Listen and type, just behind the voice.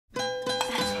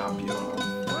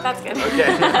That's good.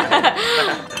 Okay.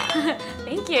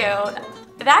 Thank you.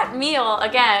 That meal,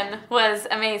 again, was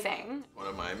amazing. One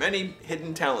of my many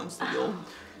hidden talents that you'll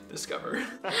discover.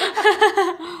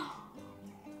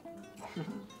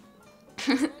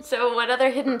 So what other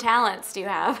hidden talents do you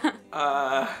have?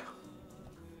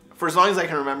 For as long as I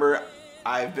can remember,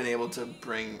 I've been able to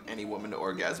bring any woman to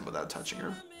orgasm without touching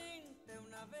her.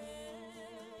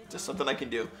 Just something I can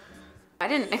do. I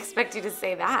didn't expect you to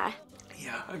say that.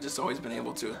 Yeah, I've just always been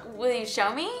able to. Will you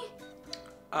show me?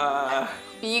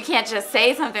 You can't just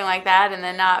say something like that and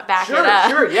then not back it up.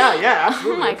 Sure, yeah,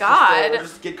 absolutely. Oh my God.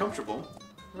 Just get comfortable.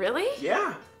 Really?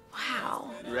 Yeah.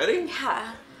 Wow. You ready?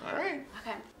 Yeah. All right.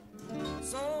 Okay.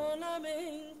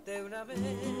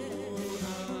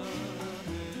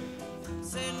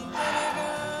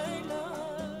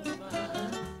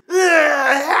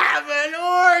 Have an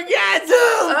orgasm!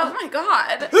 Oh my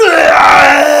God.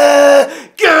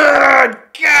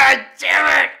 God damn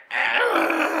it!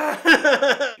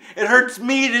 It hurts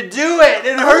me to do it.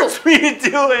 It hurts me to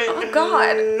do it. Oh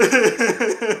God.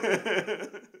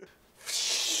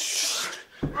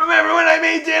 Remember when I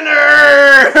made dinner?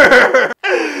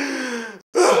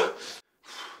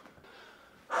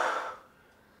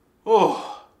 Oh.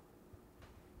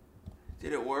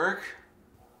 Did it work?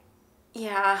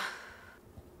 Yeah.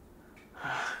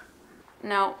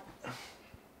 No.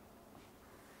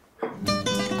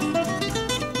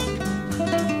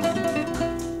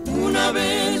 Una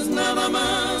vez nada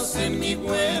más en mi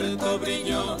huerto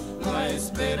brilló la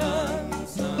esperanza.